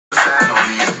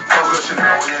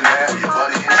What?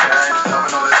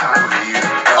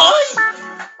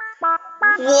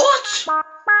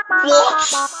 What?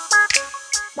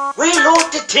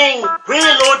 Reload the thing!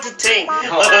 Reload the thing! I'm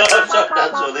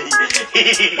sorry.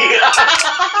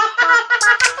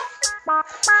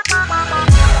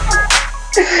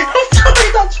 I'm sorry,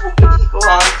 that's funny. Go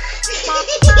on.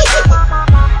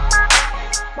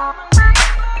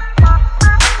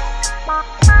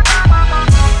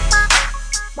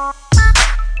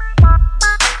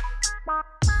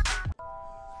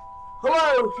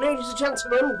 Hello, ladies and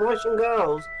gentlemen, boys and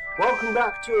girls. Welcome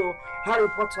back to Harry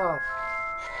Potter,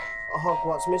 a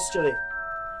Hogwarts Mystery.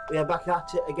 We are back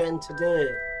at it again today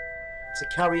to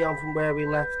carry on from where we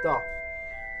left off.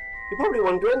 You're probably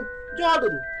wondering,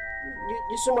 Jordan,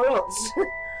 you're somewhere else.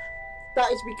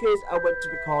 That is because I went to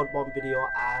record one video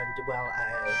and, well,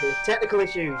 technical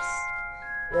issues.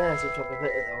 Yes, I'm trying to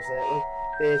fit it lately.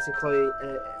 Basically,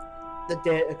 the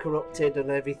data corrupted and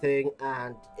everything,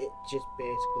 and it just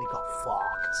basically got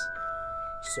fucked.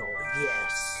 So,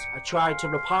 yes, I tried to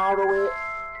repair it.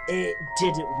 It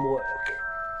didn't work.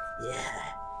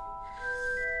 Yeah.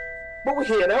 But we're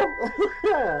here now.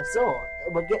 So,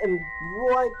 we're getting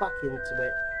right back into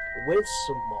it with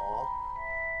some more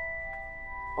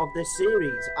of this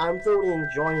series. I'm thoroughly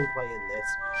enjoying playing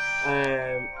this.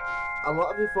 A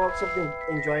lot of you folks have been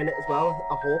enjoying it as well,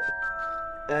 I hope.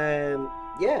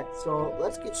 Yeah, so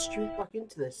let's get straight back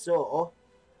into this. So,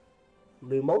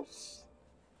 Lumos,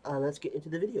 and let's get into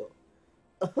the video.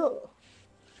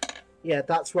 Yeah,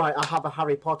 that's right, I have a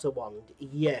Harry Potter wand.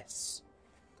 Yes,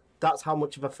 that's how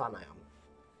much of a fan I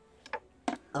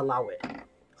am. Allow it.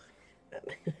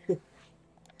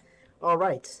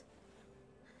 Alright.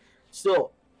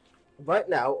 So, right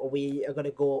now we are going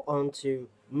to go on to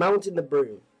mounting the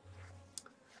broom.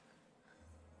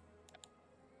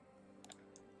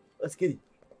 Let's get it.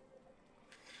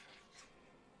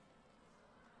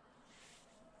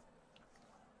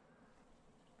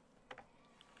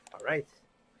 Alright.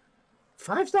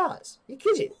 5 stars? You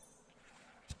kidding?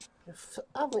 You're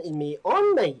letting me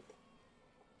on, mate.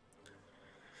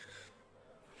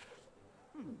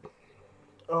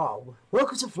 Oh,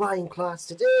 welcome to flying class.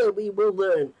 Today we will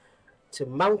learn to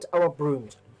mount our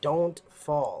brooms. Don't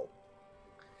fall.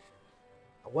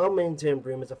 A well-maintained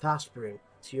broom is a fast broom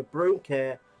to your broom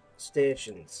care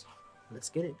stations. Let's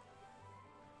get it.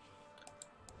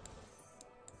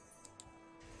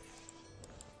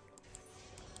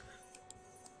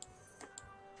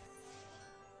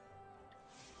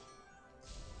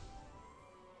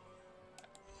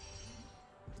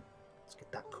 Let's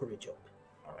get that courage up.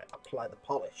 Alright, apply the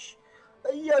polish.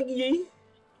 Yaggy!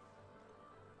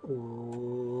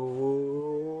 Ooh.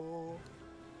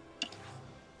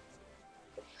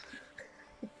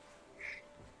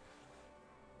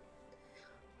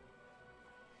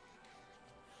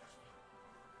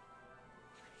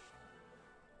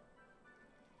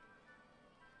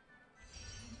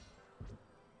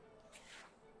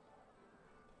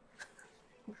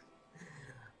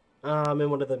 I'm in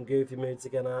one of them goofy moods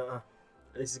again, aren't I?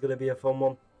 This is going to be a fun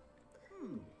one.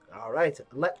 Alright,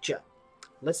 lecture.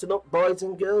 Listen up, boys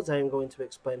and girls. I am going to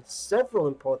explain several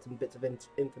important bits of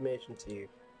information to you.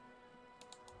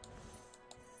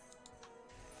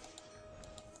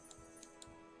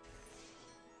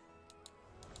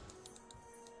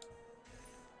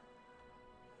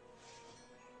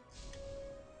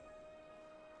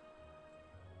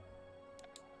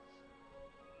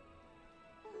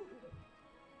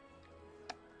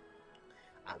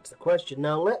 Answer the question.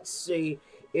 Now let's see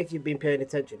if you've been paying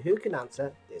attention. Who can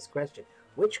answer this question?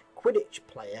 Which Quidditch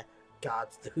player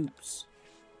guards the hoops?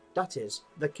 That is,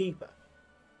 the keeper.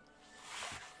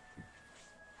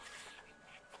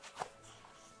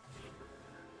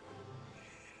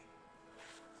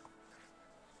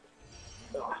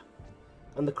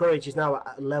 And the courage is now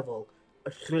at level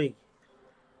 3.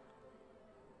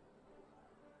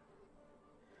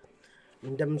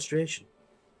 In demonstration.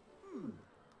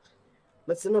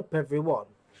 Listen up, everyone.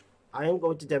 I am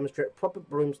going to demonstrate proper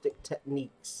broomstick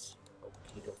techniques.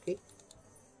 Okie dokie.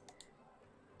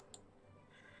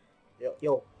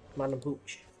 Yo, Madam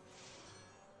Hooch.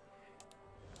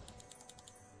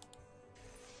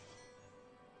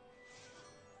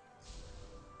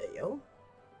 Hey, yo.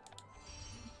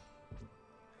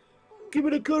 Give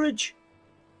me the courage.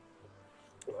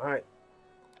 Alright.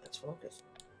 Let's focus.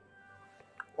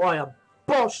 Oh, I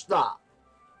boshed that.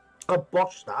 I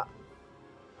boshed that.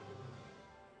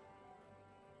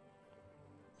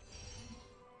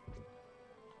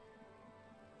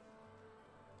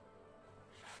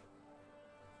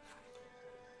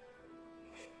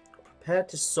 Prepare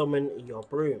to summon your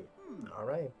broom.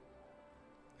 Alright.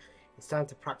 It's time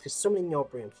to practice summoning your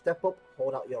broom. Step up,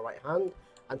 hold out your right hand,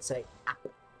 and say app.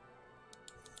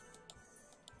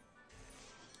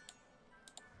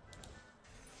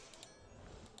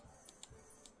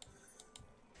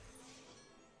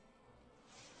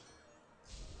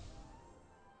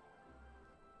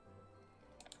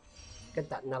 Get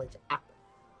that knowledge app.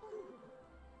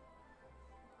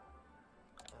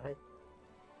 Alright.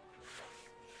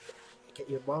 Get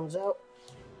your wands out.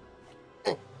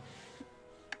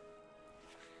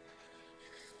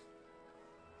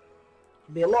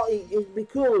 It'd be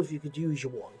cool if you could use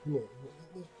your wand.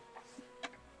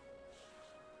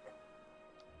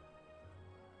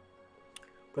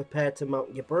 Prepare to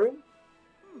mount your broom.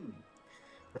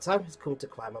 The time has come to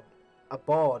climb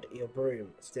aboard your broom.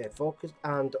 Stay focused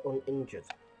and uninjured.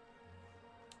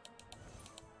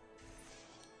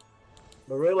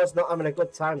 Marula's not having a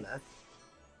good time there.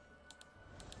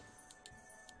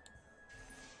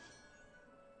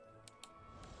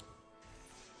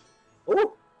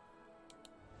 Oh!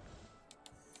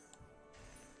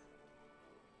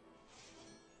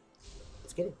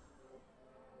 Let's get him.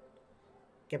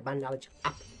 Get my knowledge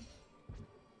up.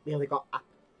 We only got up.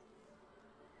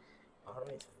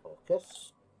 Alright,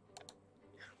 focus.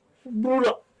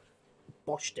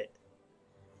 Boshed it.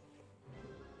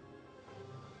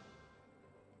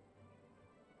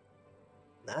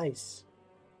 Nice.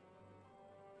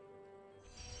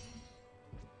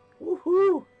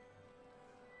 Woohoo!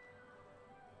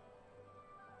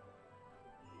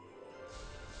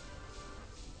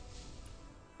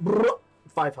 Brrr.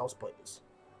 5 house points.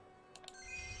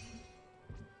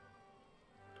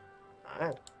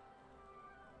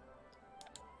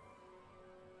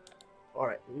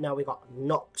 Alright, now we got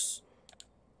Nox.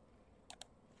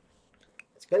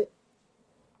 Let's get it.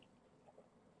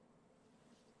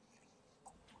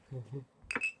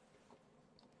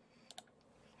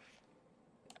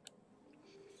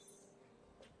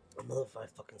 Another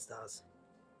 5 fucking stars.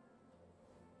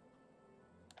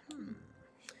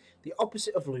 The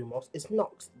opposite of Lumos is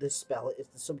Nox. This spell is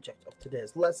the subject of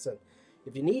today's lesson.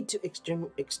 If you need to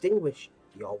extinguish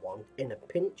your wand in a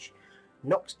pinch,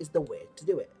 Nox is the way to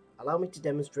do it. Allow me to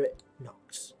demonstrate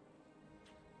Nox.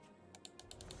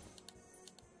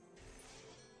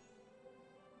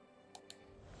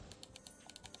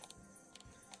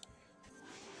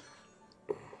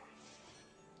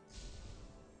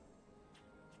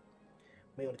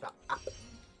 We only got up.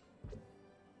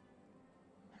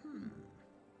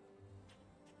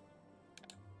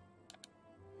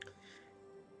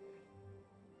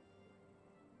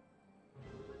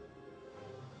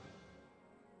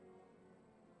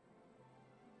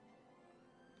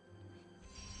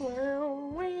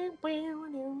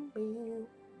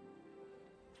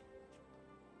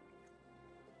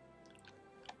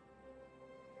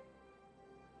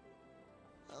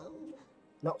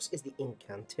 Nox is the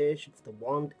incantation for the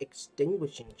wand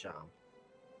extinguishing charm.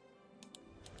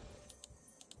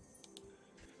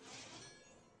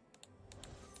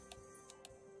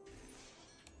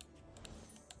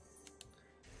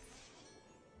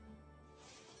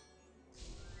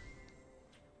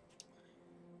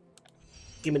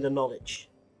 Give me the knowledge.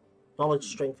 Knowledge,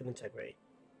 strength, and integrity.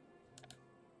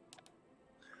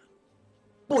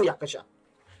 Booyakasha!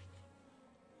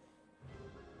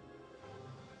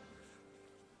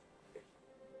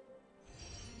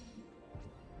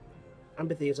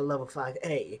 Empathy is a level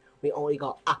 5A. We only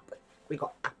got up. We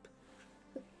got up.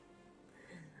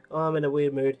 Oh, I'm in a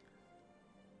weird mood.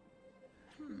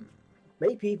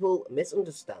 Many people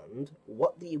misunderstand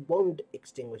what the wand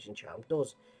extinguishing charm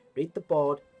does. Read the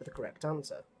board for the correct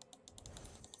answer.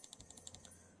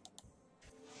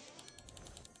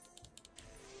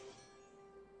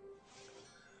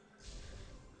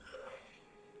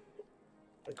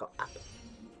 We got up.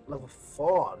 Level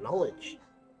 4 knowledge.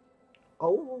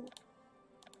 Oh.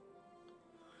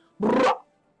 Bruh.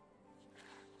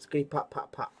 Skitty pat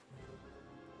pat pat.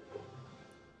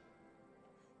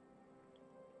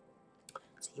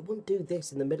 So you wouldn't do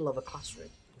this in the middle of a classroom.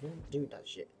 You don't do that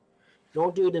shit. You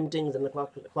don't do them things in the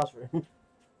classroom.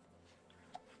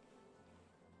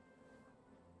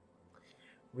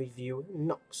 Review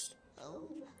Nox.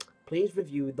 Please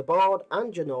review the board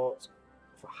and your notes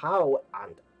for how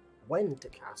and when to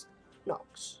cast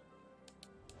Nox.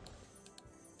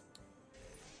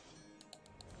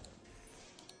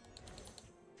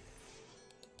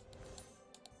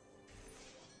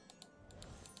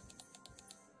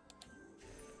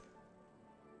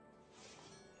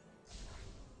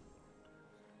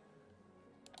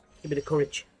 Give me the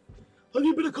courage. I'll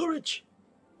give me the courage.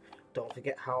 Don't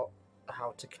forget how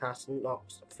to cast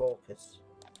Nox. Focus.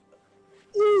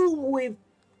 Ooh, we've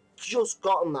just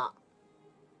gotten that.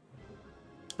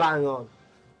 Bang on.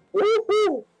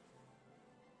 Woohoo!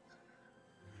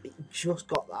 It just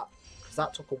got that, because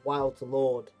that took a while to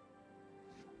load.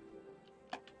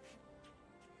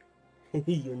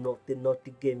 You're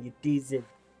naughty game, you're teasing.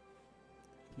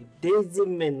 You're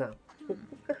teasing me now.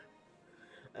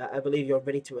 I believe you're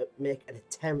ready to make an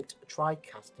attempt. Try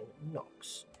casting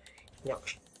Nox.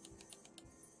 Nox.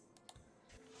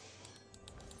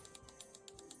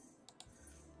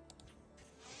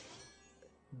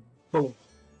 Boom.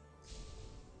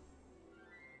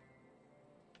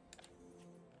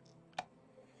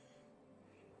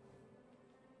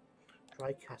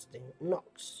 Try casting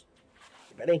Nox.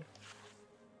 You ready?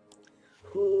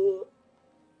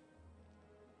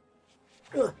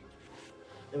 There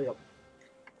we go.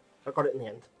 I got it in the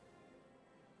end.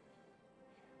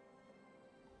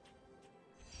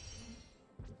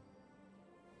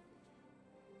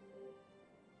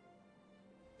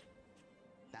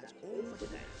 That's all for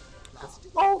today. That's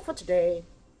all for today.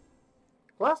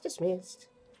 Class dismissed.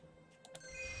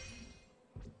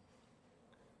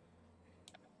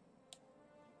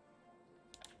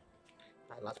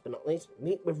 And last but not least,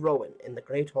 meet with Rowan in the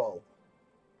Great Hall.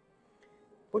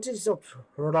 What is up,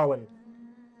 Rowan?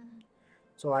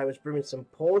 So I was brewing some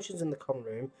potions in the common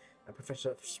room, and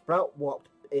Professor Sprout walked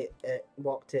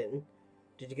in.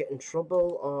 Did you get in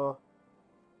trouble, or?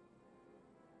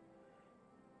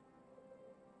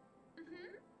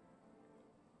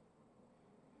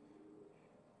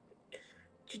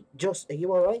 Just, are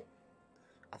you alright?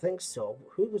 I think so.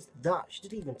 Who was that? She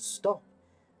didn't even stop.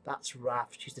 That's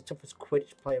Wrath. She's the toughest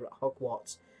Quidditch player at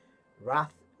Hogwarts.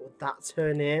 Wrath, that's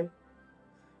her name.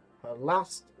 Her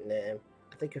last name,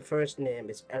 I think her first name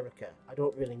is Erica. I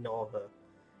don't really know her.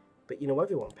 But you know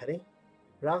everyone, Penny.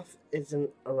 Wrath isn't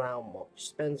around much.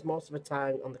 Spends most of her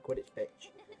time on the Quidditch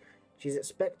pitch. She's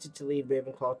expected to lead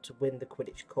Ravenclaw to win the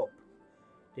Quidditch Cup.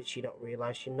 Did she not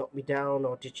realise she knocked me down,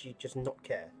 or did she just not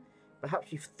care?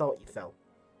 Perhaps you thought you fell.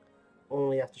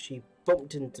 Only after she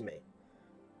bumped into me.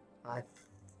 I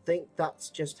think that's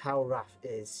just how Wrath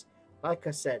is. Like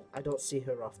I said, I don't see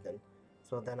her often.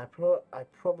 So then I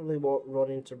probably won't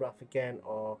run into Wrath again,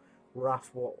 or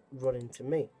Wrath won't run into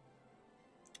me.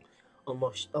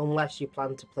 Unless you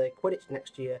plan to play Quidditch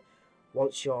next year,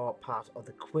 once you're part of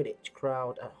the Quidditch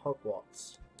crowd at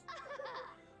Hogwarts.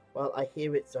 Well, I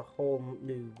hear it's a whole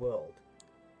new world.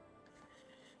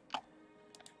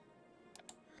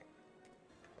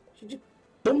 She just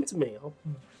bumped me. I'll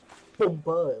bump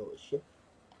her, little shit.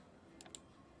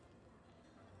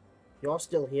 You're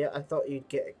still here? I thought you'd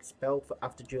get expelled for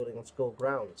after dueling on school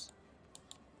grounds.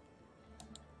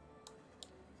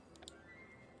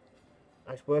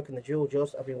 Nice work in the duel,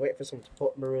 Just. I've been waiting for someone to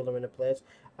put Marilla in a place,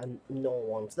 and no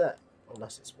one's there.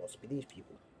 Unless it's supposed to be these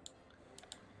people.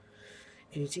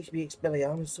 Can you teach me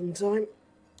Expelliarmus sometime?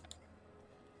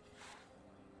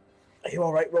 Are you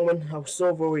alright, Roman? I was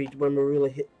so worried when Marilla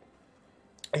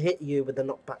hit you with the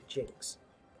knockback jinx.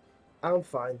 I'm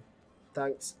fine.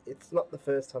 Thanks. It's not the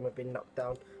first time I've been knocked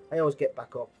down. I always get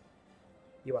back up.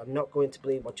 You are not going to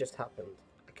believe what just happened.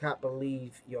 I can't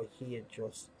believe you're here,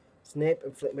 Just. Snape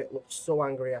and Flitwick looked so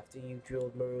angry after you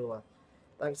drilled Marilla.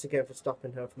 Thanks again for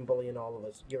stopping her from bullying all of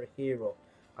us. You're a hero.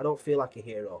 I don't feel like a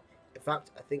hero. In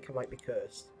fact, I think I might be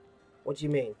cursed. What do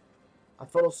you mean? I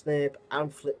followed Snape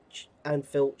and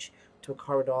Filch to a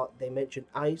corridor. They mentioned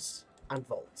ice and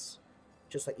vaults.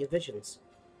 Just like your visions.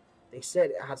 They said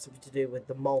it had something to do with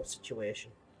the mole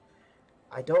situation.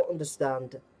 I don't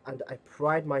understand, and I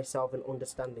pride myself in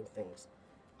understanding things.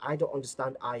 I don't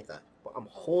understand either, but I'm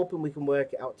hoping we can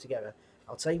work it out together.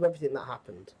 I'll tell you everything that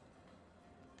happened.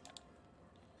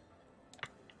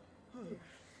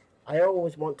 I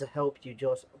always want to help you,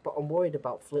 Joss, but I'm worried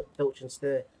about Filch and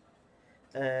Snape.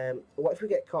 What if we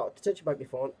get caught? Detention might be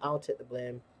fun. I'll take the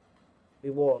blame.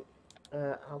 We won't.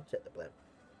 I'll take the blame.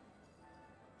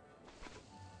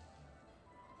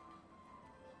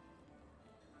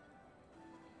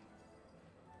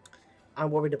 I'm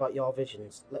worried about your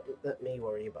visions. Let me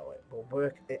worry about it. We'll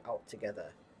work it out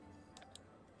together.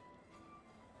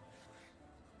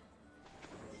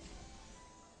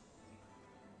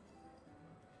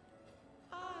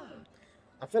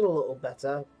 I feel a little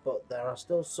better, but there are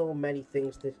still so many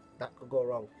things that could go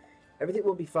wrong. Everything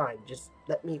will be fine. Just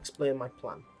let me explain my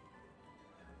plan.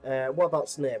 What about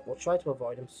Snape? We'll try to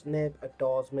avoid him. Snape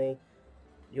adores me.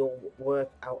 You'll work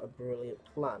out a brilliant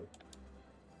plan.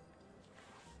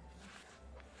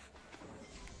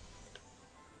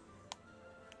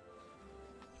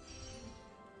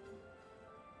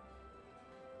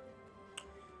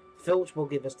 Filch will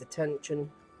give us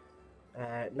detention.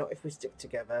 Not if we stick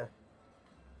together.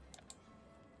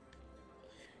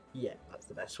 Yeah, that's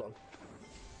the best one.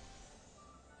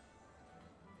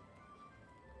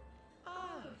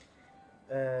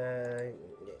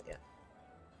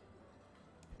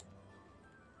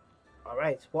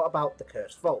 Right, what about the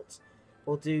cursed vaults?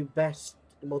 We'll do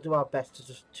our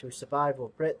best to survive.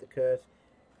 We'll break the curse.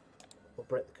 We'll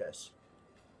break the curse.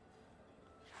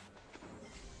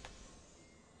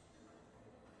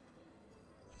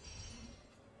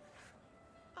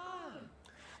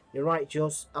 You're right,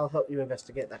 Jules. I'll help you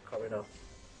investigate that corridor.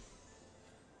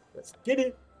 Let's get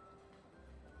it!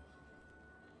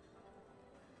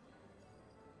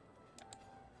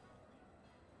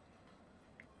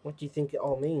 What do you think it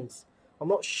all means? I'm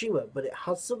not sure, but it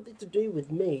has something to do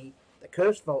with me, the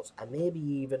cursed vaults, and maybe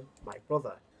even my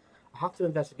brother. I have to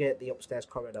investigate the upstairs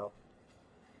corridor.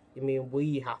 You mean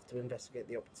we have to investigate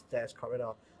the upstairs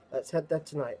corridor? Let's head there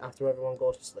tonight after everyone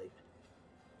goes to sleep.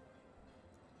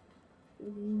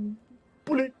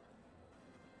 Bullet!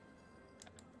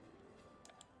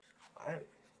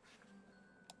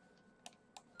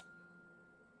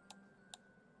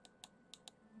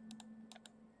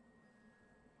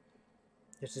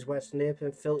 This is where Snape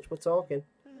and Filch were talking.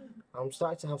 I'm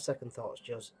starting to have second thoughts,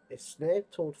 Juz. If Snape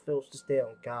told Filch to stay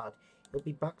on guard, he'll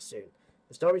be back soon.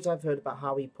 The stories I've heard about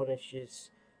how he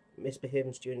punishes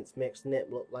misbehaving students make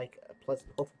Snape look like a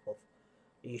pleasant Hufflepuff.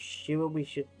 Are you sure we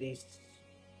should be...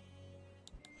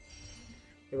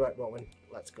 You're right, Rowan.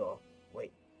 Let's go.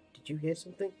 Wait, did you hear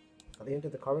something? At the end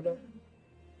of the corridor?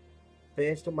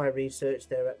 Based on my research,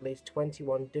 there are at least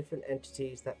 21 different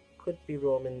entities that could be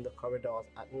roaming the corridors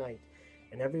at night,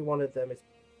 and every one of them is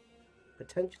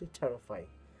potentially terrifying.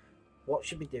 What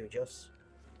should we do, Just?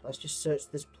 Let's just search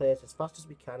this place as fast as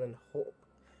we can and hope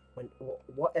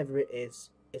whatever it is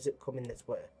isn't coming this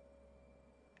way.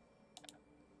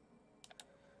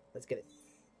 Let's get it.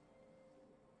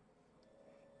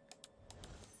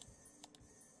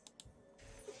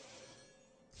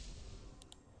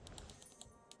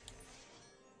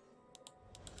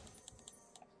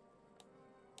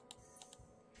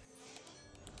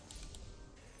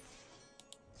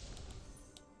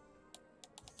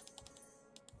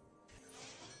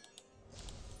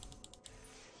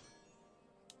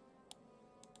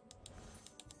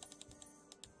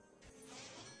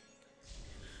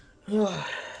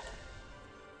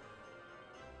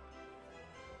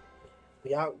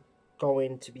 We aren't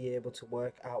going to be able to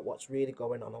work out what's really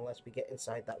going on unless we get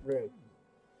inside that room.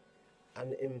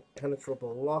 An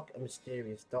impenetrable lock, a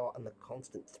mysterious door, and the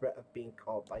constant threat of being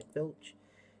caught by Filch.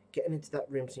 Getting into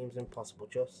that room seems impossible,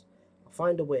 Just. I'll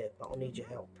find a way, but I'll need your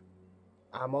help.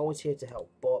 I'm always here to help,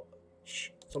 but... Shh,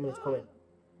 someone is coming.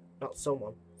 Not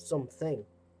someone, something.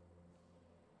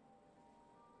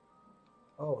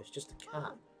 Oh, it's just a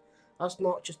cat. That's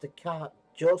not just a cat,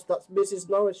 Just. That's Mrs.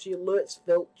 Norris. She alerts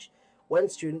Filch when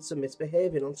students are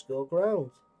misbehaving on school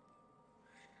grounds.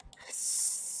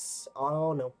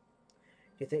 Oh no. Do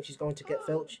you think she's going to get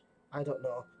Filch? I don't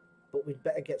know. But we'd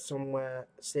better get somewhere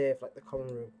safe, like the common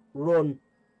room. Run!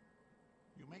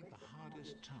 You make the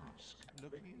hardest task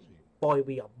look easy. Boy,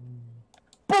 we are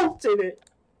bolting it!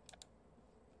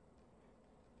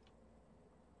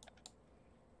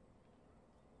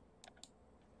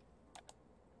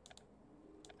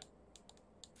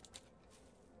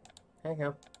 Hang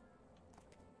on.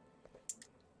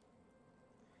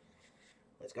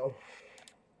 Let's go.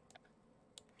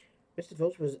 Mr.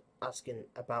 Filch was asking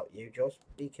about you, just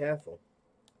be careful.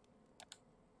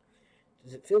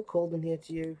 Does it feel cold in here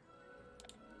to you?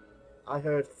 I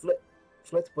heard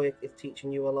Flitwick is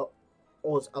teaching you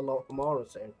us a lot more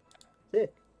soon.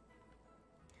 Sick.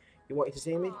 You wanted to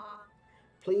see me?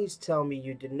 Please tell me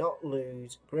you did not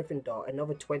lose Gryffindor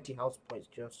another 20 house points,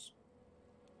 Just.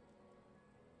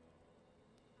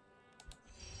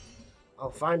 I'll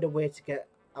find a way to get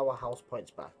our house points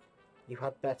back. You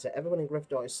had better. Everyone in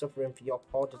Gryffindor is suffering for your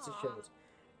poor decisions.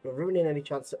 You're ruining any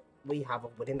chance that we have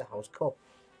of winning the House Cup.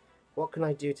 What can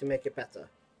I do to make it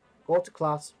better? Go to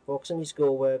class, focus on your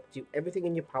schoolwork, do everything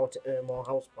in your power to earn more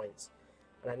house points.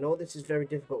 And I know this is very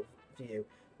difficult for you,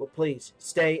 but please,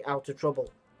 stay out of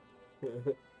trouble.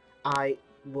 I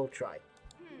will try.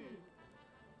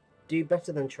 Do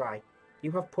better than try.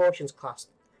 You have potions class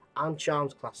and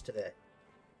charms class today.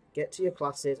 Get to your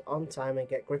classes on time and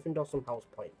get Gryffindor some house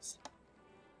points.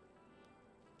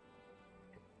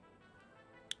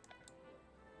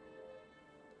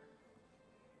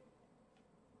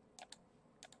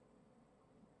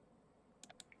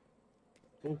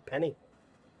 Penny.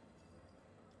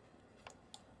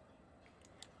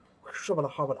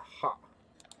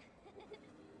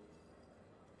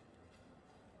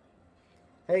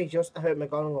 Hey, just I heard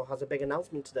McGonagall has a big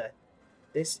announcement today.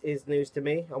 This is news to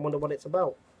me. I wonder what it's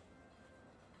about.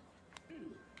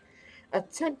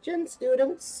 Attention,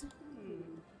 students!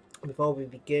 Before we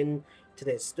begin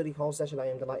today's study hall session, I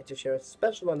am delighted to share a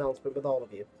special announcement with all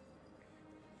of you.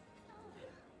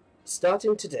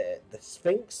 Starting today, the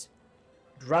Sphinx,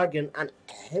 Dragon, and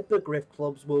Hippogriff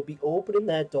clubs will be opening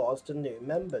their doors to new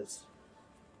members.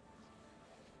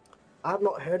 I've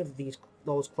not heard of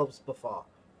those clubs before.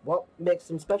 What makes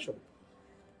them special?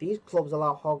 These clubs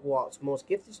allow Hogwarts' most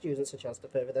gifted students a chance to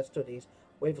further their studies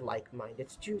with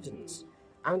like-minded students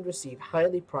and receive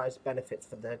highly prized benefits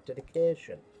for their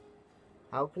dedication.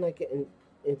 How can I get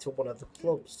into one of the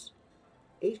clubs?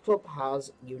 Each club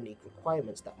has unique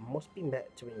requirements that must be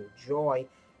met to enjoy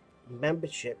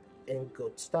membership in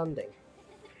good standing.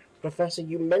 Professor,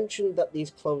 you mentioned that these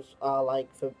clubs are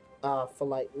for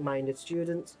like-minded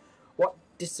students. What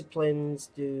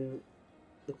disciplines do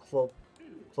the clubs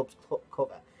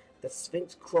cover? The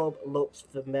Sphinx Club looks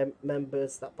for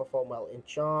members that perform well in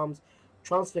charms,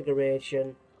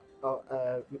 transfiguration,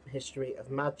 history of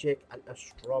magic, and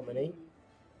astronomy.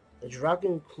 The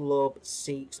Dragon Club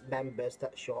seeks members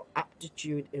that show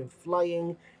aptitude in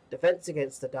flying, defense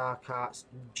against the dark arts,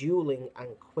 dueling, and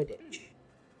Quidditch.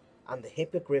 And the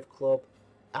Hippogriff Club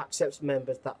accepts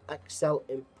members that excel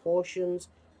in potions,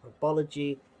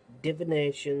 herbology,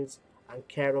 divinations, and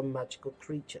care on magical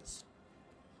creatures.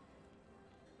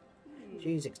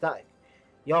 She's ecstatic.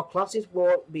 Your classes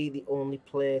won't be the only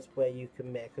place where you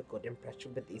can make a good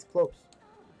impression with these clubs.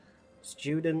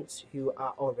 Students who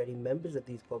are already members of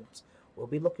these clubs will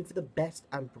be looking for the best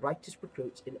and brightest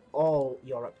recruits in all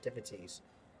your activities.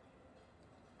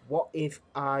 What if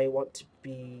I want to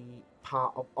be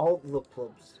part of all the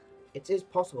clubs? It is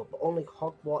possible, but only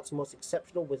Hogwarts' most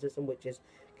exceptional wizards and witches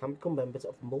can become members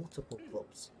of multiple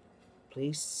clubs.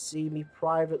 Please see me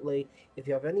privately if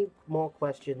you have any more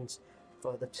questions.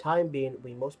 For the time being,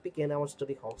 we must begin our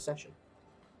study hall session.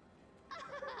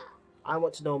 I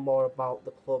want to know more about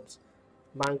the clubs.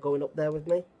 Mind going up there with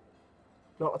me?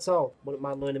 Not at all. Wouldn't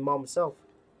mind learning more myself.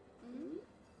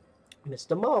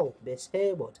 Mr. Mole, Miss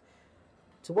Haywood,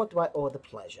 to what do I owe the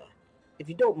pleasure? If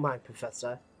you don't mind,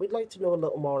 Professor, we'd like to know a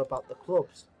little more about the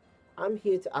clubs. I'm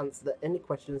here to answer any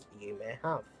questions you may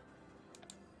have.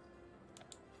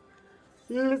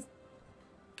 Let's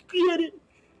get it.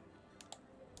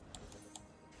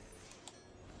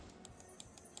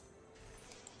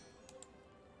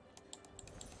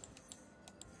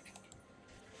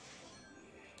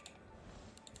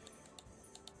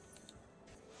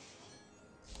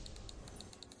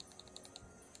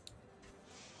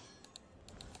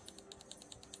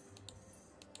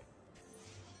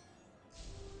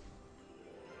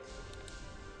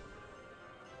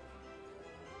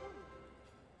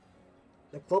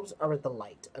 The clubs are a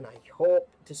delight, and I hope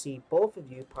to see both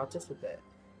of you participate.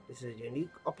 This is a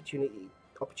unique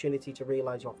opportunity to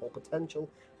realise your full potential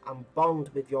and bond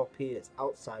with your peers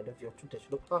outside of your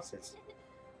traditional classes.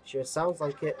 Sure sounds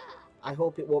like it. I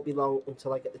hope it won't be long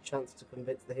until I get the chance to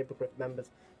convince the Hippogriff members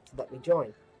to let me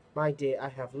join. My dear, I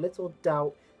have little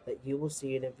doubt that you will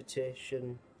see an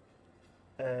invitation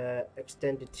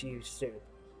extended to you soon.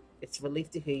 It's a relief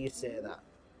to hear you say that.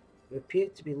 You appear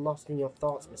to be lost in your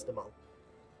thoughts, Mr. Mole.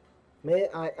 May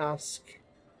I ask,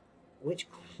 which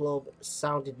club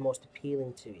sounded most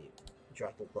appealing to you?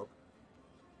 Dragon Club.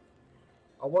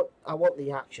 I want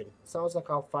the action. Sounds like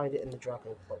I'll find it in the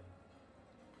Dragon Club.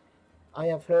 I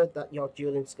have heard that your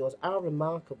dueling skills are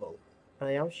remarkable, and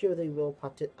I am sure they will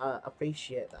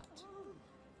appreciate that.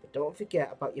 But don't forget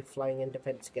about your flying and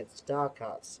defense against dark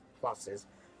arts classes,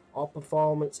 or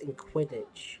performance in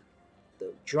Quidditch.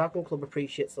 The Dragon Club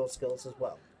appreciates those skills as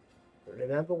well. But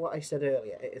remember what I said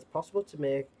earlier, it is possible to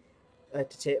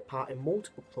take part in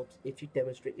multiple clubs if you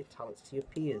demonstrate your talents to your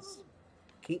peers.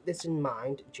 Keep this in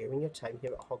mind during your time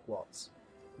here at Hogwarts.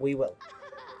 We will.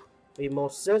 We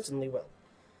most certainly will.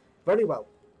 Very well.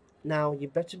 Now, you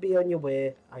better be on your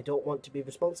way. I don't want to be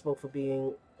responsible for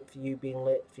you being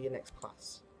late for your next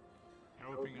class.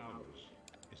 Helping others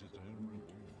is its own reward.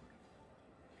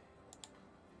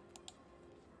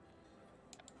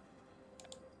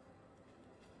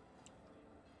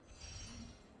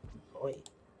 Oi.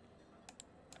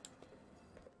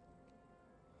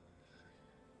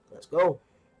 Let's go.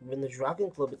 We're in the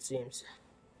Dragon Club, it seems.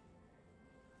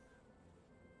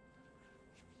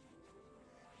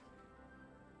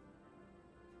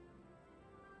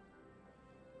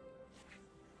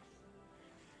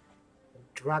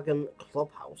 Dragon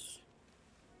Clubhouse.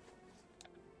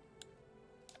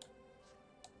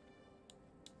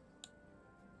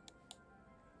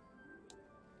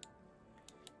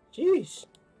 Jeez.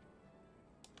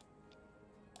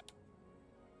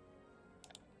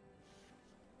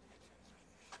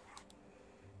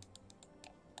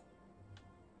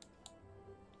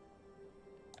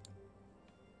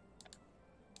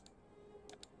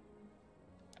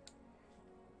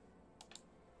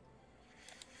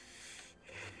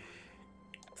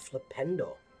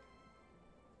 Flipendo.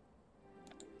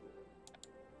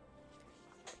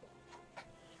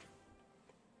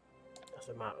 As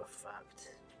a matter of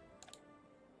fact.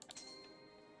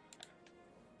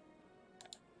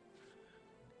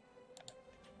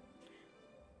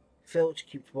 Filch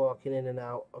keeps walking in and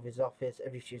out of his office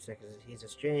every few seconds. He's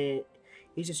as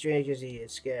strange as he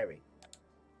is scary.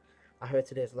 I heard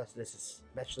today's lesson is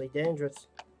especially dangerous.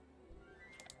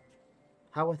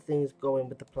 How are things going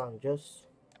with the plan, Just?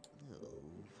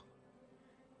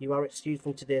 You are excused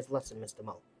from today's lesson, Mr.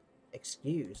 Mull.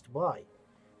 Excused? Why?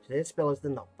 Today's spell is the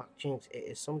knockback jinx. It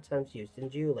is sometimes used in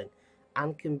dueling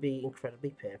and can be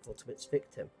incredibly painful to its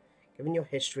victim. Given your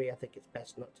history, I think it's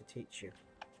best not to teach you.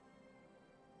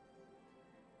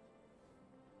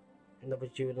 Another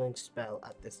dueling spell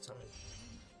at this time.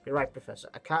 You're right, Professor.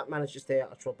 I can't manage to stay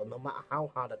out of trouble no matter how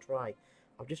hard I try.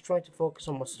 I'm just trying to focus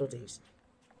on my studies.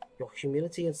 Your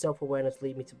humility and self-awareness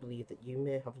lead me to believe that you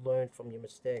may have learned from your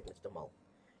mistake, Mr. Mull.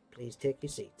 Please take your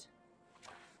seat.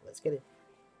 Let's get it.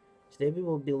 Today we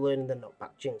will be learning the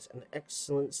knockback jinx, an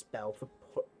excellent spell for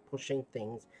pushing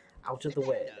things out of the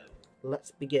way.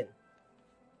 Let's begin.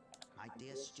 My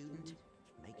dear student,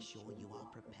 make sure you are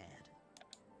prepared.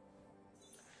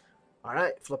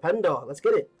 Alright, Flipendo, let's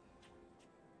get it.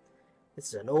 This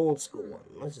is an old school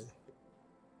one.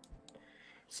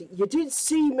 See, you did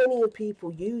see many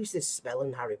people use this spell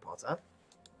in Harry Potter.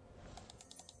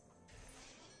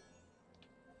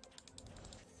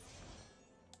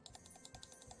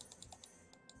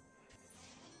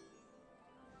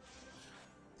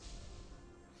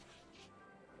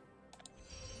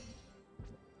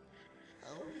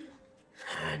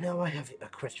 Now I have a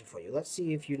question for you. Let's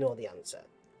see if you know the answer.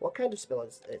 What kind of spell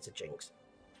is it's a jinx?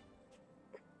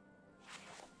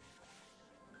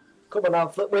 Come on now,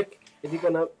 Flitwick. If you're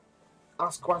gonna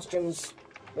ask questions,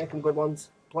 make them good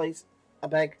ones, please. I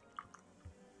beg.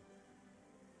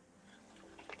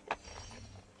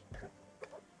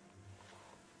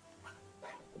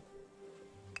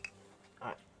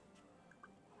 Alright.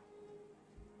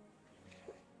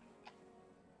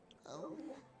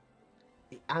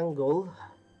 The angle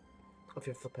of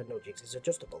your Flipendo jinx is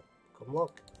adjustable. Come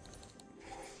look.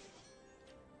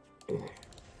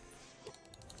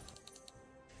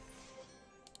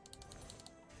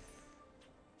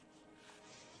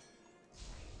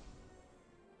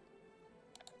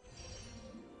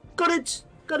 Got it!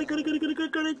 Got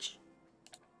it!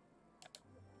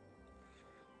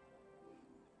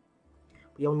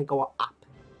 We only go up.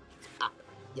 Up.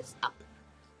 Yes, up.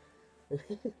 We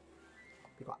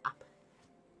got up.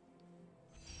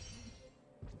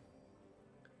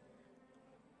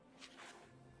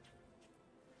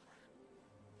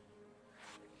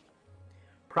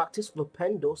 Practice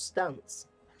Flipendo stance.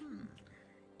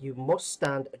 You must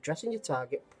stand addressing your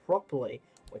target properly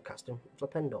when casting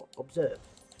Flipendo. Observe.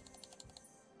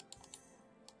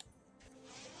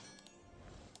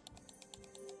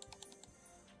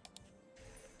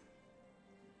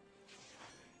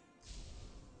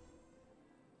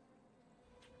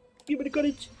 Give me the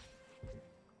courage.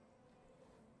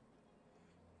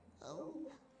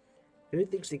 Who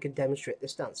thinks they can demonstrate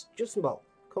this stance? Justin Ball,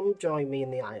 come join me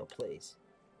in the aisle, please.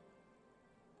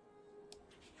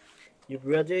 You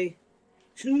ready?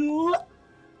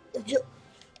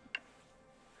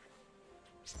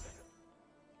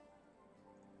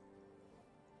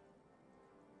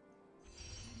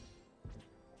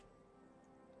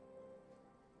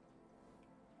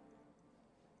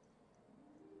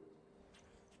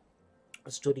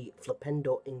 Study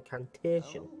Flipendo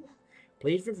incantation.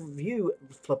 Please review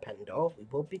Flipendo. We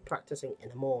will be practicing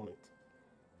in a moment.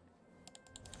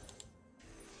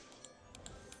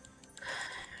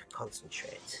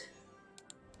 Concentrate.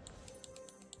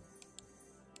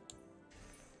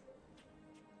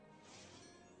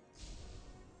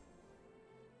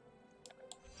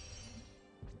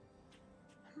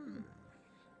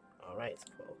 Alright,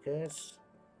 focus.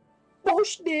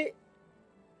 Pushed it!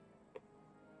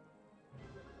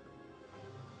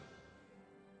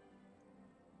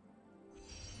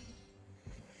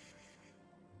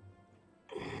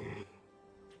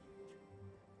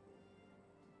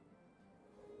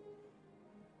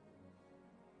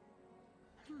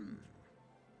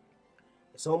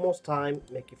 It's almost time.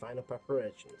 Make your final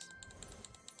preparations.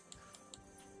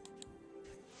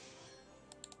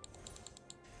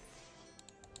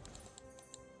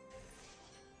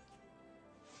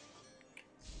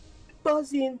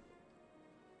 Buzzing.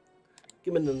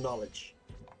 Give me the knowledge.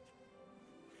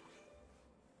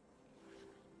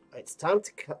 It's time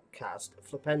to cast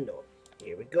Flipendo.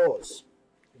 Here it goes.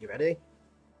 You ready?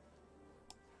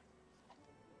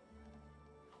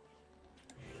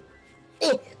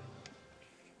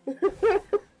 Amazing.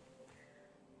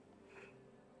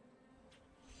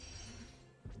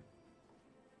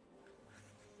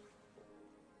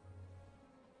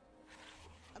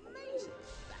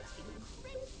 That's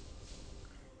incredible.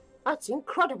 That's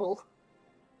incredible.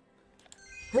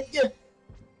 Yeah.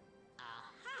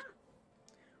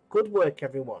 Good work,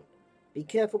 everyone. Be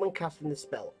careful when casting the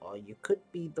spell, or you could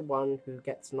be the one who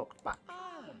gets knocked back.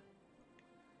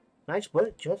 Nice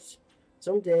work, Juss.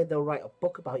 Someday they'll write a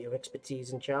book about your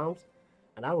expertise and charms,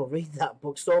 and I will read that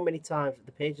book so many times that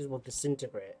the pages will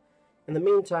disintegrate. In the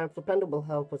meantime, Flipendo will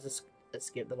help us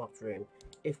escape the locked room,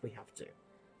 if we have to.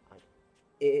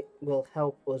 It will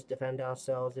help us defend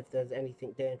ourselves if there's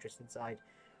anything dangerous inside.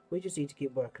 We just need to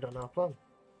keep working on our plan.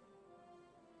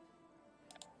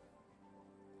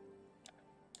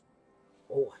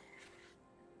 Oh,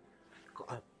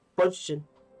 got a potion.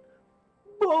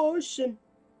 Potion.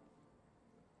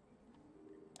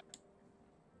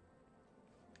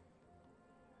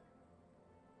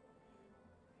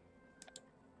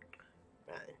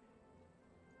 Right.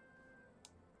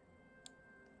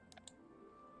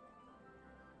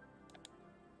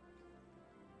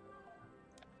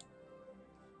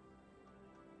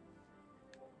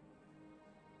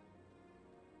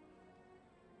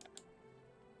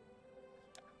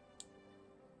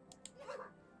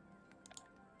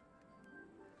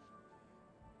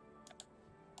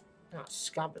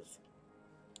 That's scabbers.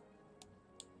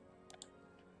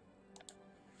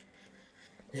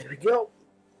 There we go.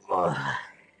 Oh.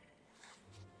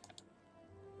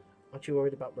 Aren't you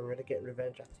worried about Marilla getting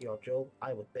revenge after your Joel?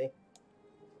 I would be.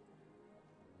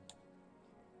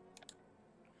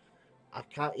 I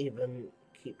can't even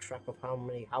keep track of how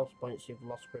many house points you've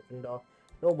lost, Gryffindor.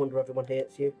 No wonder everyone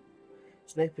hates you.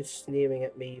 Snape is sneering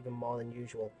at me even more than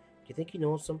usual. Do you think he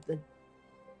knows something?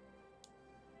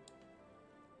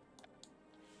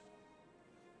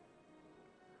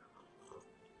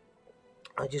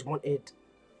 I just wanted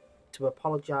to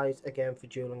apologise again for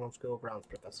dueling on school grounds,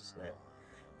 Professor Snape.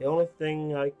 The only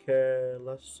thing I care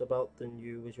less about than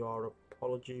you is your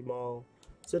apology, Maul.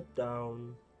 Sit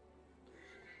down.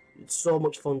 It's so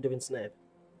much fun doing Snape.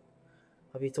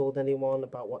 Have you told anyone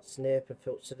about what Snape and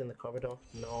Filch said in the corridor?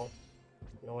 No.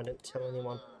 No, I didn't tell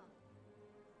anyone.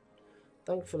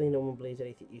 Thankfully, no one believes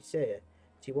anything you say,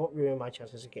 so you won't ruin my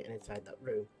chances of getting inside that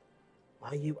room. Why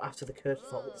are you after the cursed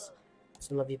vaults? It's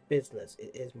none of your business.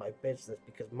 It is my business,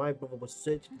 because my brother was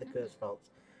searching for the cursed vaults,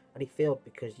 and he failed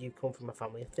because you come from a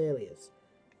family of failures.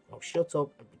 Now shut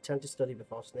up and pretend to study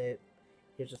before Snape.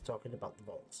 He was just talking about the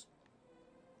vaults.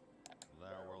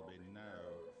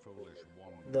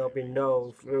 There will be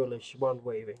no foolish wand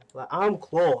waving. Like, I'm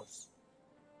close.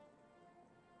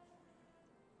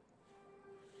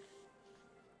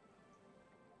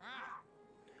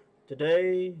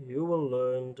 Today you will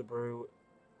learn to brew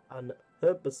an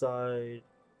herbicide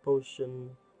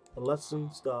potion. The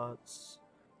lesson starts.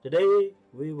 Today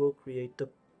we will create a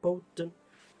potent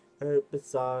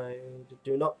herbicide.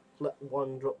 Do not let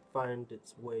one drop find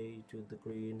its way to the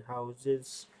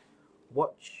greenhouses.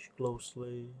 Watch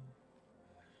closely.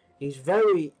 He's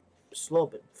very slow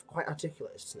but quite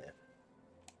articulate, Snape.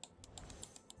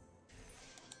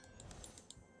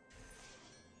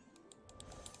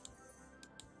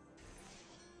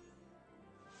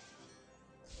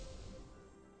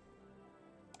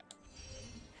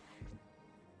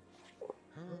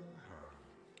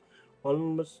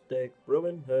 One mistake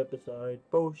brewing herbicide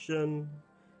potion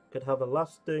could have a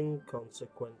lasting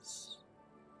consequence.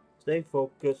 Stay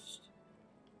focused.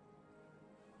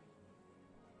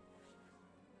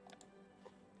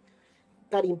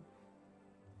 Got him.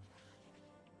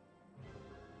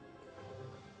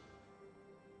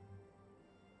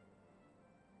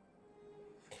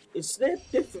 Is Snape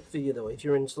different for you though if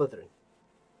you're in Slytherin?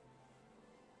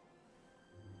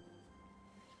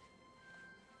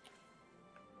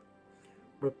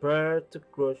 Prepare to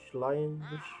crush lions.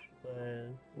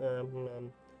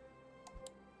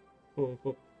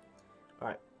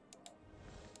 Alright.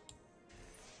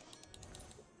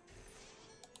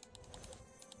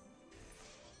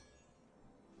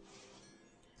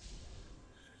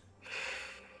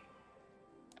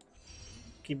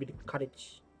 Give me the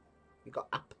courage. You got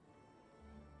up.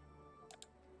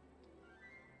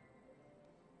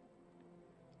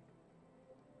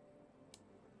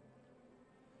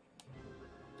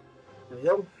 There we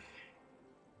go.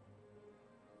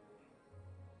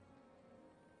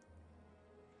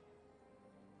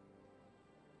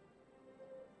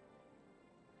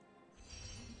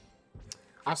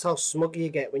 That's how smug you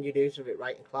get when you do something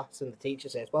right in class and the teacher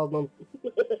says, well done.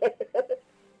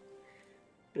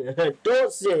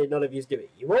 Don't say none of yous do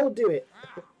it. You won't do it.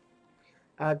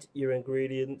 Add your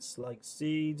ingredients like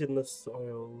seeds in the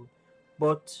soil,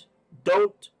 but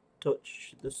don't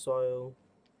touch the soil.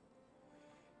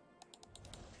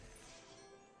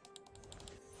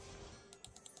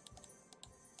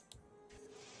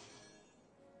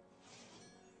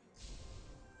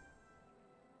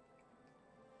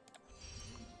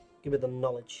 Give me the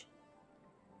knowledge.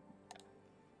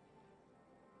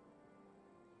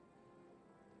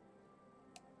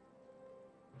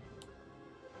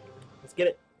 Let's get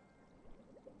it.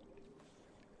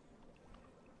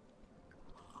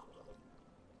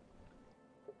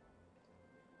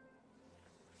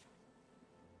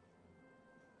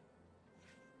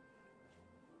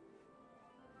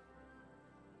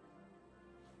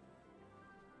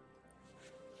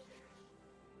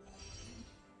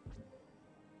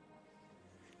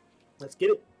 Let's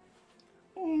get it.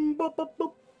 Boop, boop,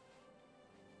 boop.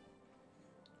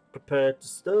 Prepare to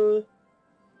stir.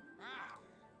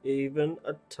 Even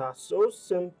a task so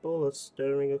simple as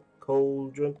stirring a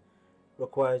cauldron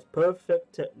requires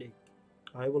perfect technique.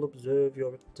 I will observe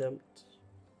your attempt.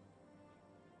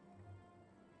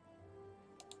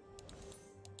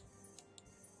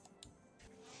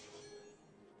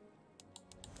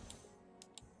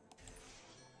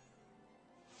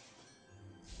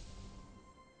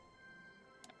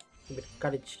 A bit of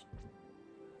courage.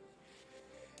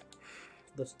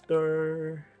 The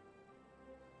stir.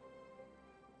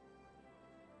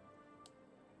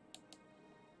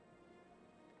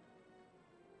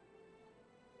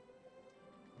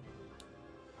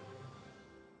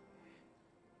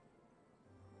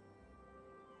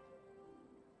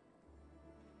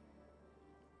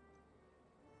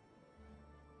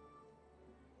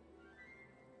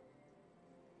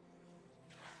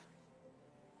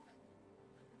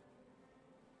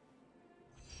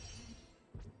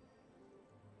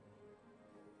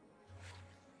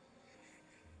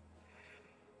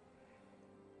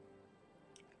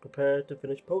 Prepare to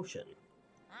finish potion.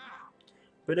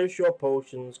 Finish your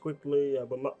potions quickly. I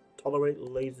will not tolerate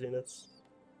laziness.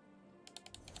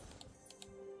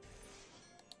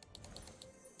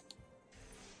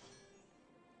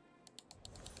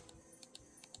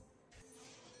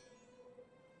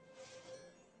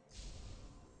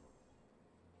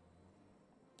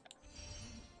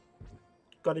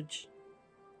 Cottage.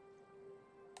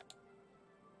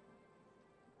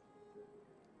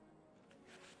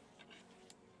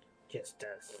 Just a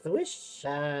swish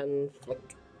and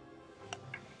flick.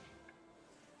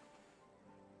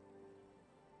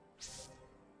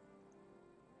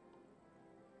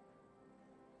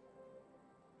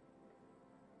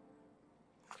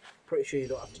 Pretty sure you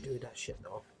don't have to do that shit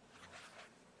though.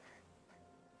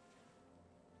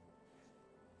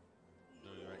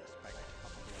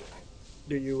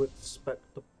 Do you expect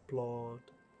applaud?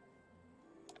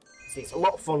 See, it's a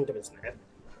lot of fun doing it.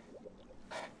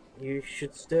 You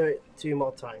should stir it 2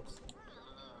 more times.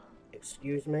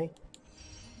 Excuse me?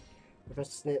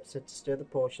 Professor Snape said to stir the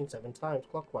potion 7 times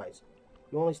clockwise.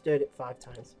 You only stirred it 5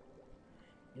 times.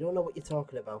 You don't know what you're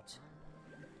talking about.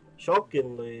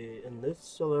 Shockingly, in this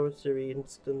solitary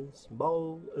instance,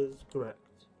 Moll is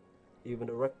correct. Even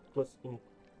a reckless,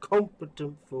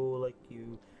 incompetent fool like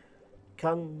you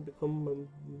can become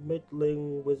a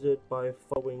middling wizard by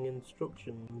following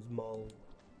instructions, Moll.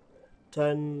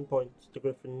 10 points to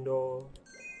Gryffindor.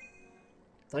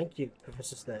 Thank you,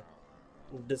 Professor Snape.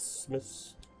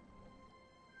 Dismissed.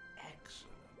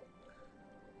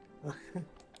 Excellent.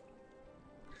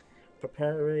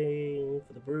 Preparing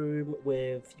for the broom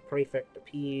with the prefect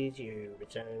appears, you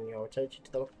return your attention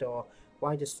to the locked door.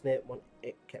 Why does Snape want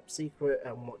it kept secret,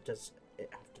 and what does it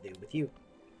have to do with you?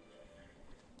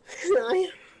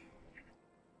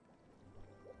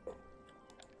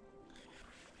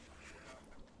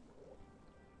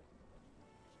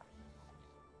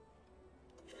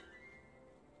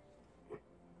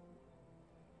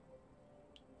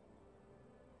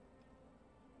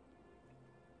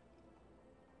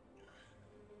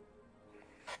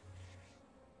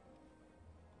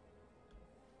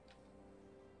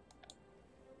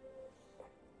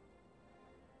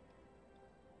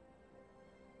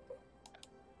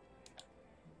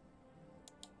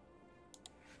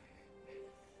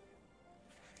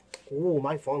 Ooh,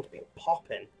 my phone's been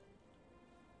popping.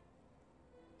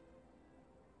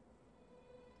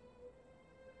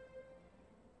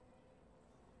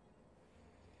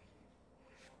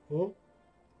 Hmm?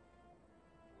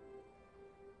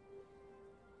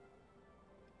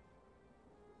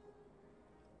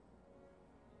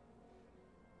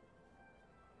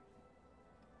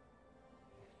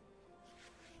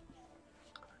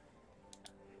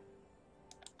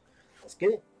 Let's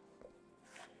get it.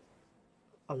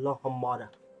 Allahumma.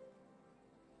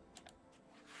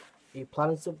 Are you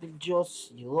planning something,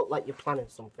 Joss? You look like you're planning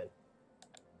something.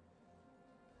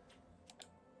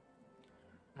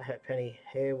 I heard Penny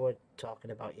Hayward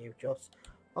talking about you, Joss.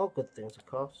 All good things, of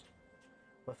course.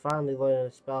 We're finally learning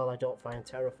a spell I don't find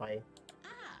terrifying.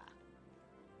 Ah,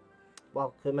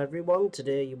 Welcome everyone.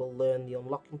 Today you will learn the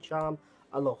unlocking charm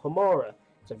Alohomora.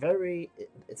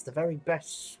 It's the very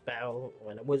best spell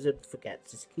when a wizard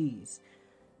forgets his keys.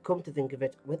 Come to think of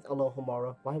it, with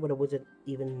Alohomora, why would a wizard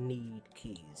even need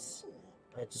keys?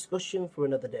 A discussion for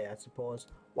another day, I suppose.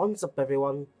 What's up,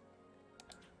 everyone?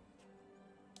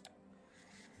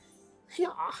 Yeah.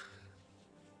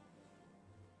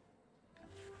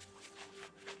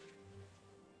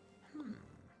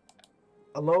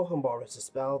 Alohomora is a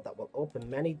spell that will open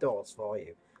many doors for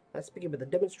you. Let's begin with a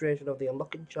demonstration of the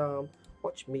unlocking charm.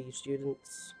 Watch me,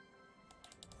 students.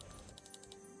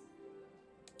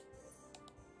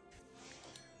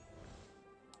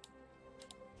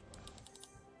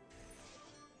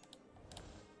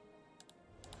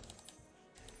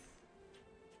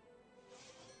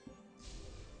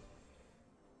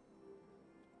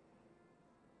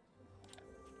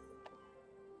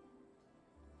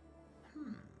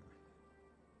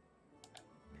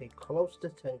 Pay close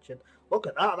attention. Look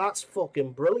at that, that's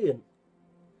fucking brilliant.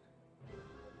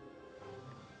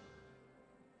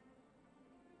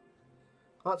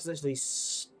 That's literally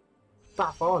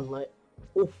staff on, like,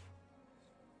 oof.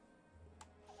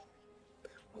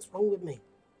 What's wrong with me?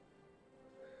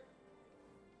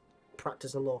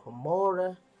 Practice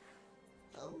Alohomora.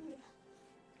 oh,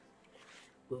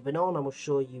 Moving on, I will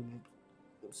show you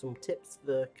some tips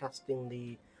for casting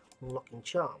the unlocking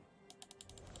charm.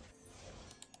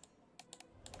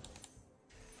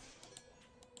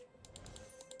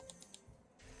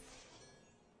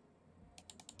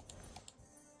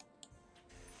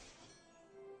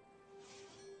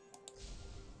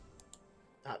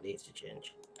 That needs to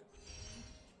change.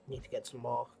 Need to get some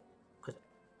more. Cause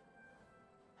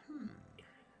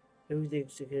who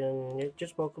thinks you can?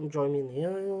 Just welcome, join me in the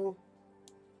aisle.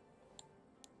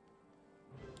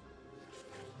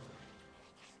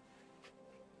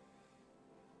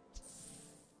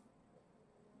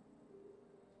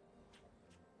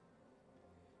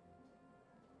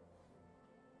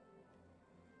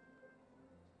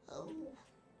 oh,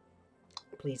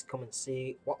 Please come and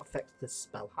see what effect this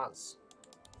spell has.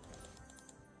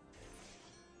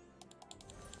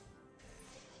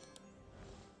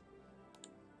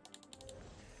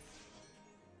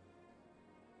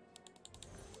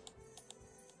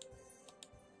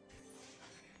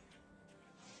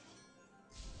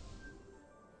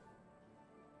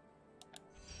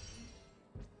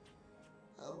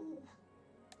 oh,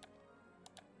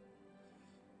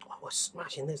 Oh, we're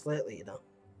smashing this lately, you know.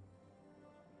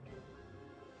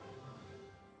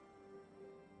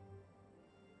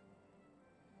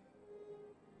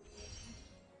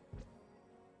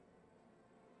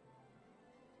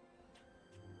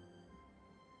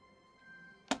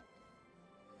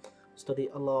 Study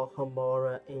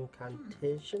Alohomora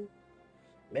incantation.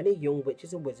 Many young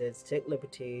witches and wizards take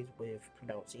liberties with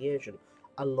pronunciation.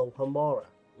 Alohomora.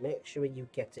 Make sure you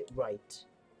get it right.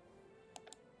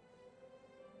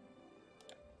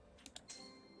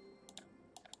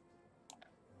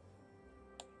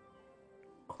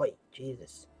 Oi,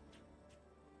 Jesus.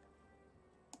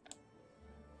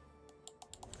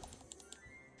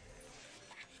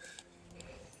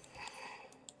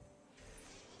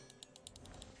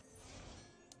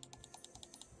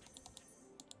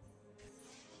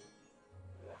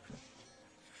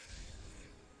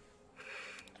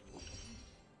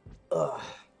 Ugh.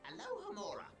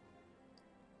 Alohomora.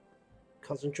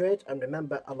 Concentrate and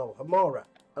remember Alohomora.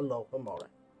 Alohomora.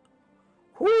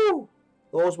 Whoo!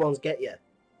 Those ones get you.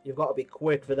 You've got to be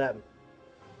quick for them.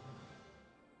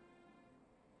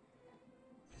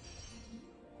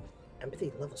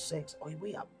 Empathy level 6. Oh,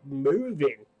 we are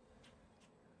moving.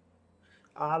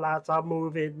 I like to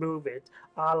move it, move it.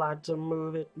 I like to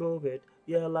move it, move it.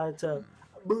 You like to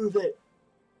move it.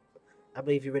 I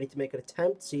believe you're ready to make an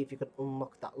attempt. See if you can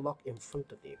unlock that lock in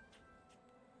front of you.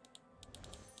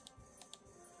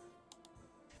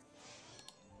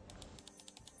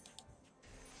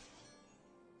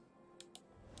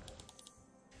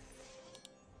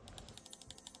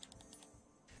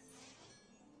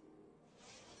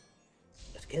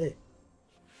 Let's get it.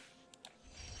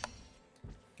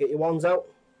 Get your wands out.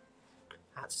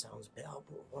 That sounds a bit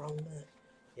wrong there.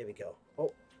 Here we go.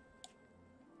 Oh.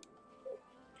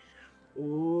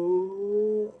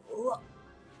 Ooh.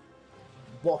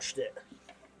 Washed it.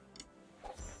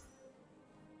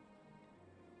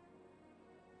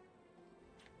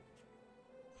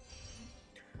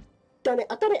 Done it,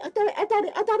 I done it, I done it, I done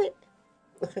it, I done it.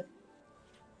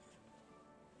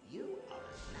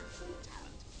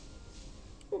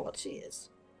 what she is.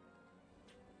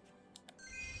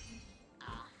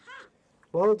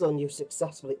 Well done, you've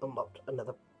successfully unlocked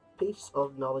another piece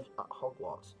of knowledge at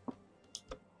Hogwarts.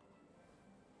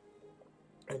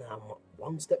 And I'm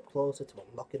one step closer to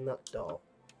unlocking that door.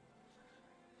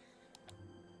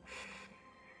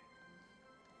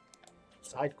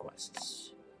 Side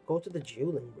quests. Go to the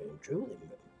dueling room.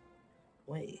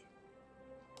 Wait.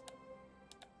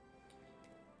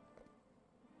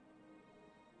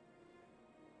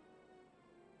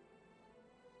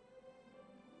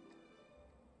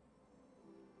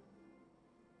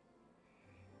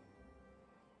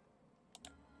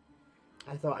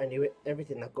 I thought I knew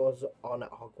everything that goes on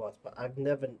at Hogwarts, but I've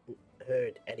never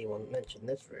heard anyone mention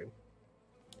this room.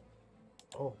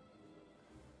 Oh.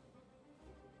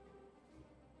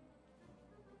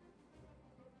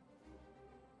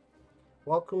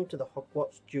 Welcome to the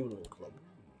Hogwarts Dueling Club.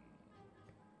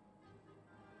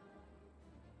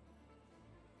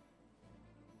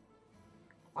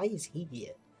 Why is he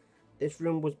here? This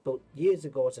room was built years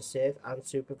ago as a safe and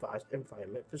supervised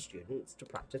environment for students to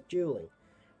practice dueling.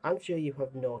 I'm sure you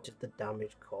have noticed the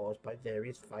damage caused by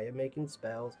various fire-making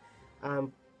spells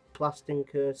and blasting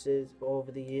curses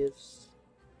over the years.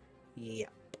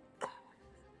 Yep.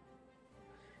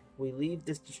 We leave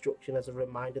this destruction as a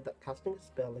reminder that casting a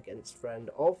spell against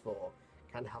friend or foe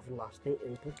can have lasting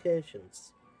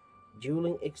implications.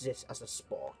 Dueling exists as a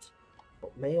sport,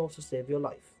 but may also save your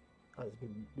life, as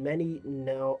many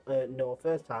now know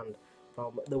firsthand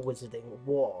from the Wizarding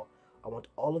War. I want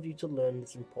all of you to learn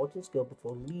this important skill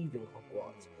before leaving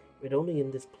Hogwarts, but only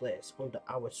in this place under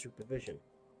our supervision.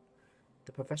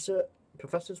 The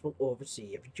professors will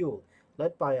oversee every duel,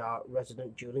 led by our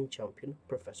resident dueling champion,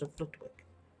 Professor Flitwick.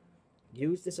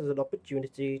 Use this as an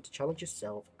opportunity to challenge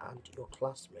yourself and your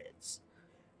classmates.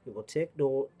 We will take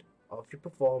note of your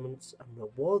performance and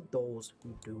reward those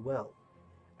who do well.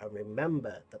 And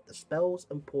remember that the spells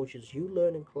and potions you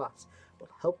learn in class will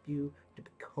help you to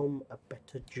become a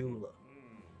better jeweler.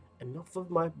 Enough of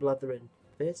my blathering.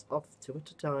 Face off two at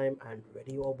a time and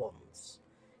ready your wands.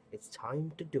 It's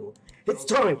time to do. It's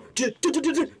time to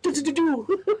do.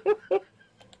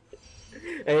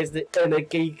 And the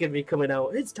key can be coming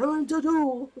out. It's time to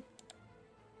do.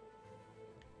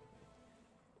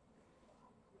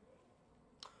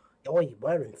 Oh, you're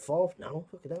wearing fourth now.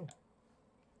 Look at that.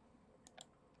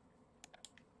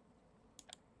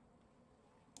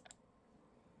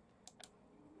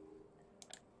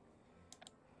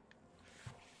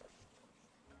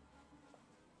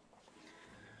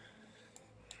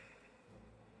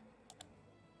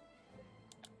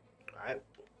 Alright.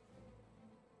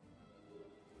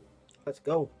 Let's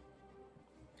go.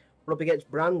 We're up against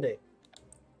Brandy.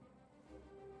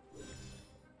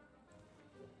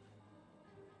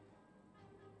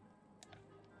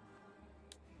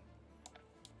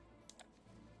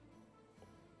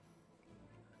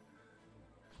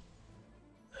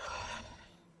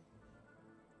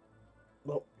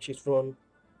 Well, she's run.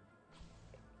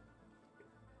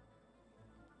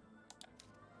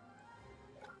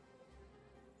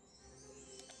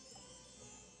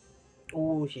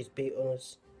 Oh, she's beaten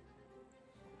us.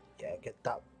 Yeah, get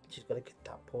that. She's gotta get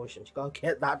that potion. She's gotta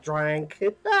get that drink.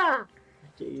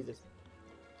 Jesus.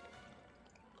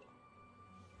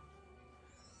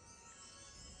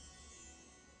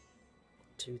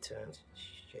 Two turns.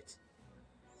 Shit.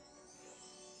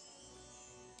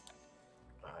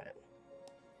 Alright.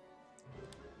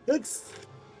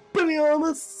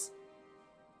 Expelliarmus!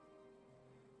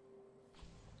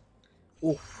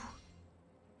 Oof.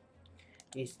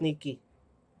 He's sneaky.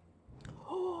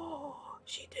 Oh,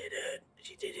 she did it.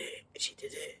 She did it. She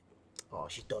did it. Oh,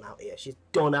 she's done out here. She's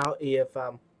done out here,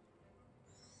 fam.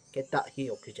 Get that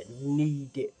heal, because you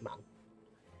need it, man.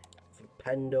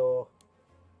 Flipendo.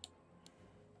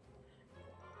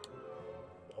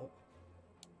 Oh.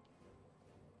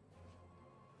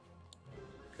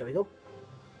 There we go.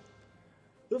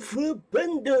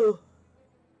 Flipendo.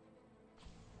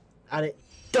 And it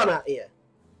done out here.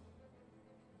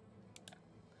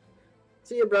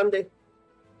 See you, Brandy.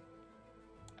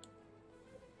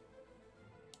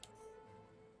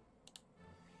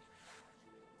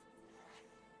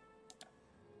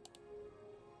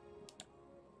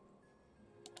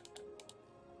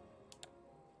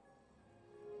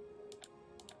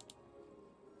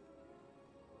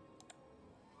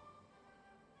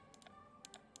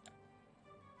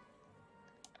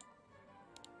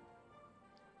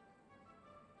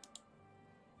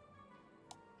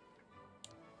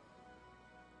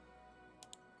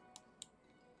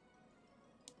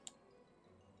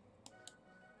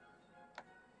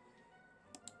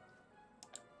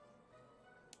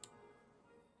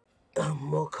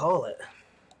 We'll call it.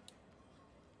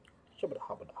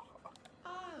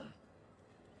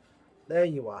 There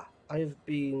you are. I hear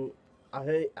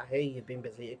you've been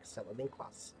busy excelling in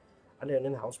class and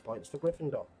earning house points for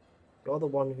Gryffindor. You're the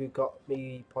one who got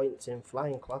me points in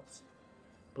flying class.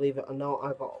 Believe it or not,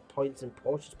 I got points in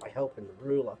portraits by helping the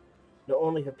ruler. Not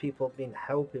only have people been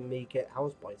helping me get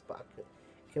house points, but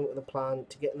I came up with a plan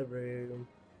to get in the room,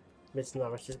 Miss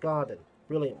Norris's garden.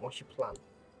 Brilliant, what's your plan?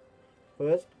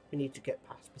 First, we need to get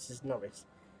past Mrs. Norris.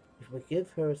 If we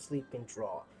give her a sleeping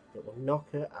draught, it will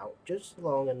knock her out just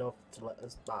long enough to let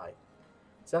us by.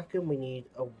 Second, we need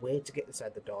a way to get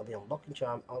inside the door. The unlocking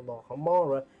charm a la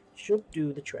Filmora should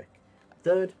do the trick.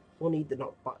 Third, we'll need the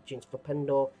knockback jinx for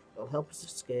Pendor. It'll help us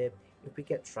escape if we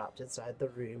get trapped inside the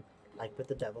room, like with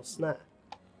the Devil's Snare.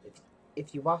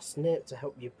 If you ask Snape to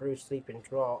help you brew sleeping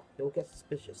draught, he'll get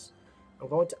suspicious. I'm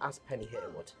going to ask Penny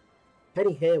Haywood.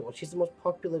 Penny Haywood, she's the most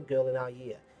popular girl in our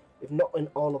year, if not in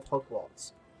all of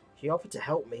Hogwarts. She offered to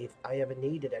help me if I ever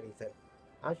needed anything.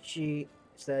 As she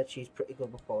said, she's pretty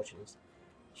good with potions.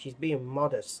 She's being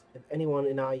modest. If anyone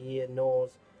in our year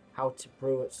knows how to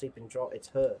brew a sleeping draught, it's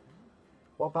her.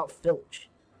 What about Filch?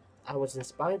 I was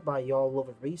inspired by your love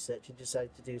of research and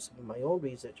decided to do some of my own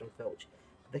research on Filch.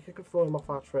 I think I could throw him off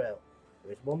our trail.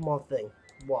 There is one more thing.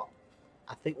 What?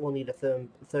 I think we'll need a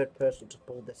third person to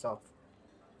pull this off.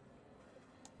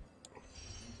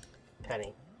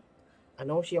 Penny. I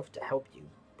know she offered to help you,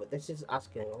 but this is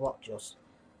asking a lot, Just.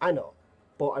 I know,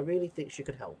 but I really think she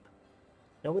could help.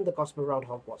 Knowing the gossip around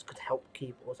Hogwarts could help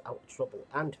keep us out of trouble,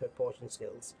 and her potion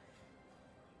skills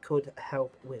could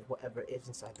help with whatever is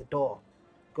inside the door.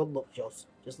 Good luck, Just.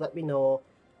 Just let me know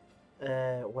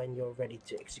when you're ready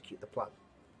to execute the plan.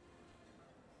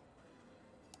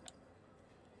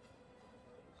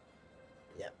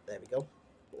 Yep, there we go.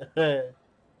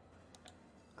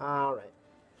 Alright.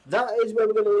 That is where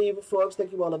we're going to leave it, folks.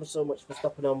 Thank you all ever so much for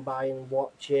stopping on by and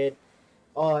watching.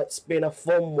 Oh, it's been a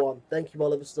fun one. Thank you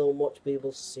all ever so much. We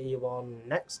will see you on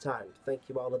next time. Thank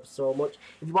you all ever so much.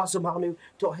 If you are somehow new,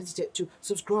 don't hesitate to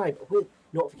subscribe with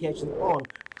notifications on.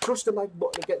 Crush the like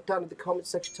button and get down in the comment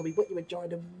section. Tell me what you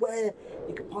enjoyed and where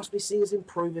you could possibly see us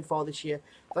improving for this year.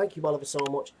 Thank you all ever so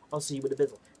much. I'll see you in a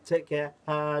bit. Take care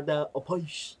and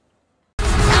peace.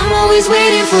 I'm always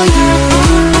waiting for you.